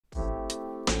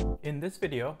In this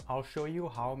video, I'll show you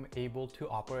how I'm able to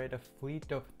operate a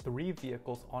fleet of 3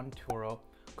 vehicles on Turo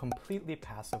completely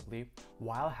passively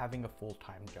while having a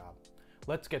full-time job.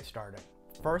 Let's get started.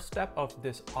 First step of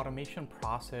this automation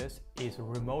process is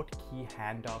remote key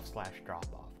handoff /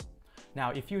 drop-off. Now,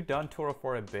 if you've done Turo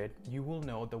for a bit, you will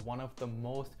know that one of the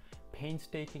most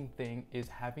painstaking thing is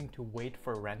having to wait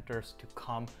for renters to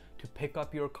come to pick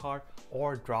up your car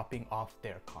or dropping off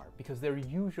their car because they're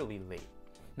usually late.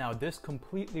 Now, this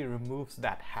completely removes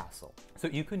that hassle. So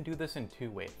you can do this in 2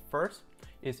 ways. First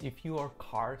is if your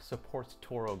car supports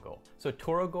Turo Go. So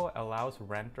Turo Go allows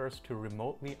renters to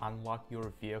remotely unlock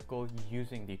your vehicle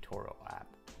using the Turo app.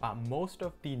 Most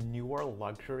of the newer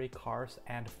luxury cars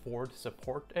and Ford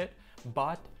support it,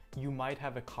 but you might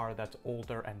have a car that's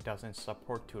older and doesn't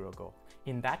support Turo Go.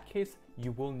 In that case,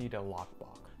 you will need a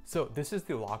lockbox. So this is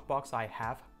the lockbox I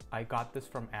have. I got this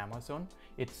from Amazon.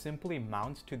 It simply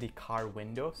mounts to the car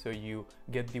window. So you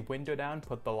get the window down,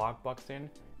 put the lockbox in,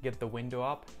 get the window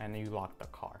up, and you lock the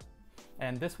car.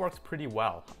 And this works pretty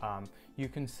well. You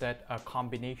can set a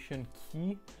combination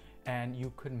key and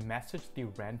you can message the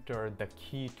renter the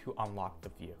key to unlock the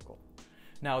vehicle.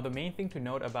 Now, the main thing to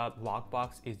note about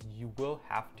Lockbox is you will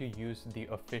have to use the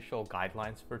official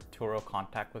guidelines for Turo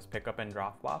contactless pickup and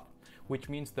drop off, which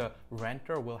means the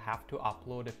renter will have to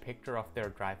upload a picture of their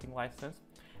driving license,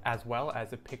 as well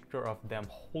as a picture of them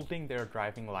holding their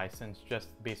driving license, just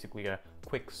basically a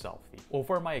quick selfie.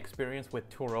 Over my experience with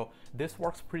Turo, this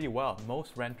works pretty well.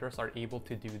 Most renters are able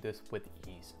to do this with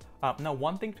ease. Now,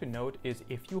 one thing to note is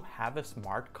if you have a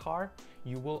smart car,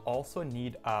 you will also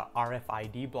need a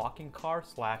RFID blocking car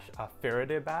 / a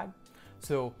Faraday bag.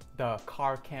 So the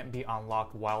car can't be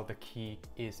unlocked while the key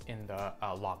is in the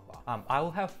lockbox.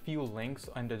 I'll have few links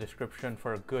in the description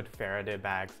for good Faraday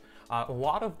bags. A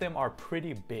lot of them are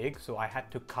pretty big, so I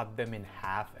had to cut them in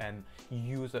half and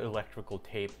use electrical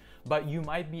tape. But you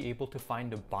might be able to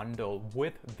find a bundle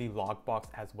with the lockbox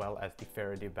as well as the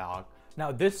Faraday bag. Now,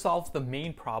 this solves the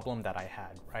main problem that I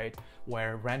had, right?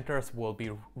 Where renters will be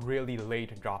really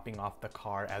late dropping off the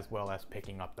car as well as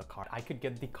picking up the car. I could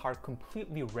get the car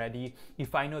completely ready.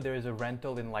 If I know there is a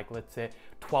rental in like, let's say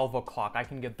 12 o'clock, I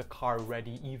can get the car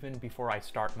ready even before I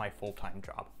start my full-time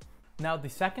job. Now, the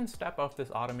second step of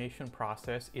this automation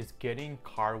process is getting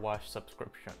car wash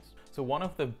subscriptions. So one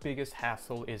of the biggest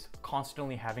hassle is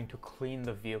constantly having to clean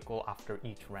the vehicle after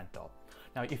each rental.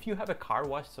 Now, if you have a car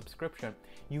wash subscription,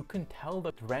 you can tell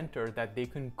the renter that they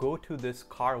can go to this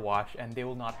car wash and they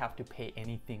will not have to pay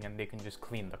anything and they can just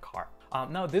clean the car.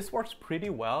 Now, this works pretty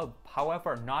well.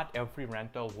 However, not every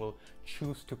rental will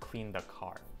choose to clean the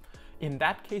car. In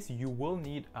that case, you will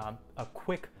need a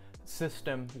quick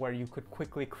system where you could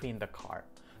quickly clean the car.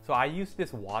 So I use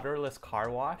this waterless car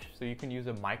wash. So you can use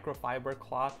a microfiber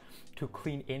cloth to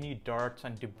clean any dirt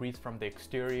and debris from the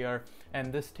exterior.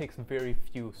 And this takes very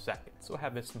few seconds. So I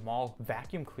have a small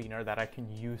vacuum cleaner that I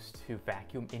can use to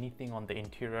vacuum anything on the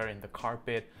interior in the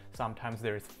carpet. Sometimes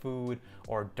there's food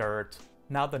or dirt.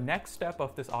 Now, the next step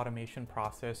of this automation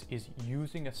process is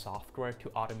using a software to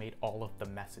automate all of the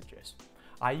messages.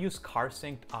 I use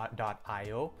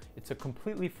carsync.io. It's a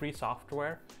completely free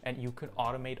software and you can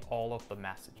automate all of the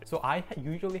messages. So I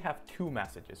usually have 2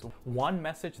 messages. One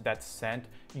message that's sent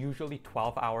usually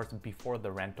 12 hours before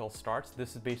the rental starts.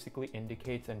 This basically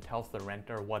indicates and tells the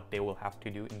renter what they will have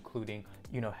to do, including,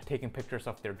 taking pictures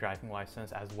of their driving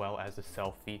license as well as a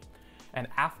selfie. And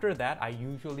after that, I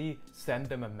usually send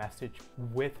them a message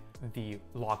with the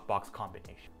lockbox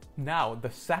combination. Now, the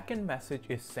second message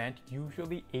is sent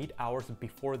usually 8 hours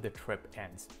before the trip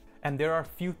ends. And there are a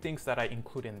few things that I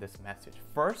include in this message.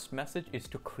 First message is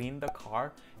to clean the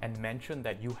car and mention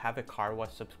that you have a car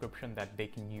wash subscription that they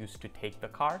can use to take the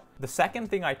car. The second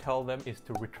thing I tell them is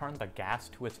to return the gas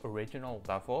to its original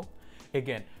level.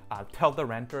 Again, tell the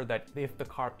renter that if the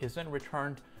car isn't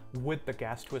returned with the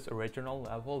gas to its original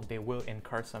level, they will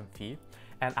incur some fee.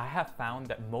 And I have found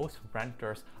that most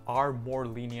renters are more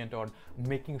lenient on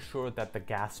making sure that the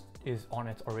gas is on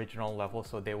its original level,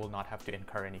 so they will not have to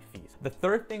incur any fees. The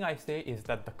third thing I say is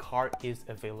that the car is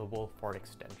available for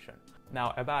extension.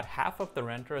 Now, about half of the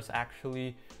renters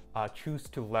actually choose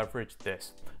to leverage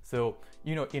this. So,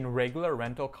 in regular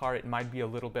rental car, it might be a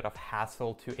little bit of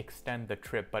hassle to extend the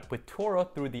trip, but with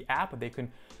Turo, through the app, they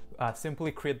can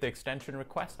simply create the extension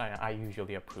request and I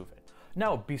usually approve it.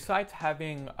 Now, besides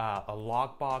having a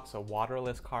lockbox, a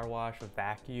waterless car wash, a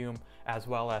vacuum, as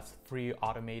well as free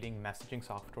automating messaging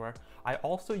software, I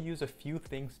also use a few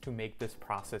things to make this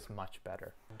process much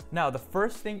better. Now, the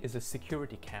first thing is a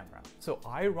security camera. So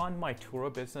I run my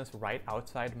Turo business right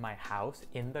outside my house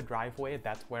in the driveway.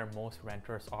 That's where most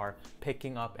renters are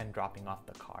picking up and dropping off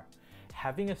the car.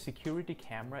 having a security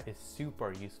camera is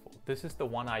super useful. This is the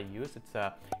one I use. It's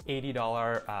a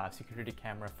 $80 security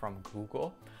camera from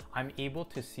Google. I'm able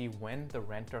to see when the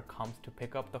renter comes to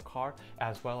pick up the car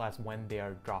as well as when they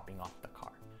are dropping off the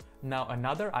car. Now,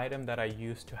 another item that I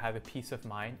use to have a peace of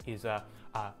mind is a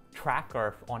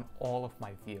tracker on all of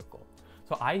my vehicle.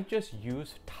 So I just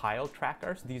use tile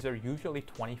trackers. These are usually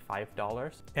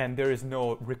 $25 and there is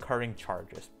no recurring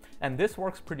charges. And this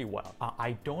works pretty well.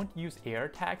 I don't use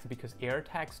AirTags because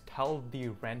AirTags tell the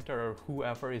renter or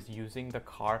whoever is using the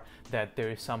car that there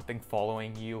is something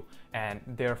following you, and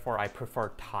therefore I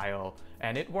prefer tile,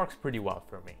 and it works pretty well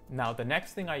for me. Now, the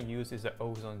next thing I use is an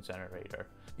ozone generator.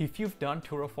 If you've done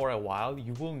Turo for a while,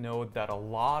 you will know that a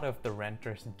lot of the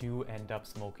renters do end up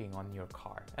smoking on your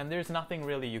car, and there's nothing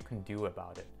really you can do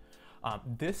about it.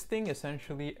 This thing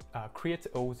essentially creates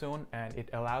ozone, and it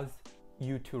allows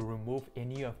you to remove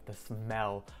any of the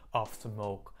smell of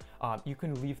smoke. You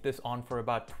can leave this on for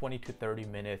about 20 to 30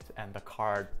 minutes and the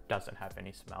car doesn't have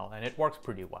any smell, and it works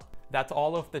pretty well. That's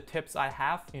all of the tips I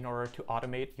have in order to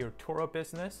automate your Turo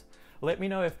business. Let me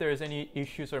know if there's any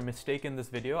issues or mistake in this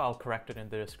video. I'll correct it in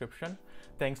the description.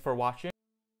 Thanks for watching.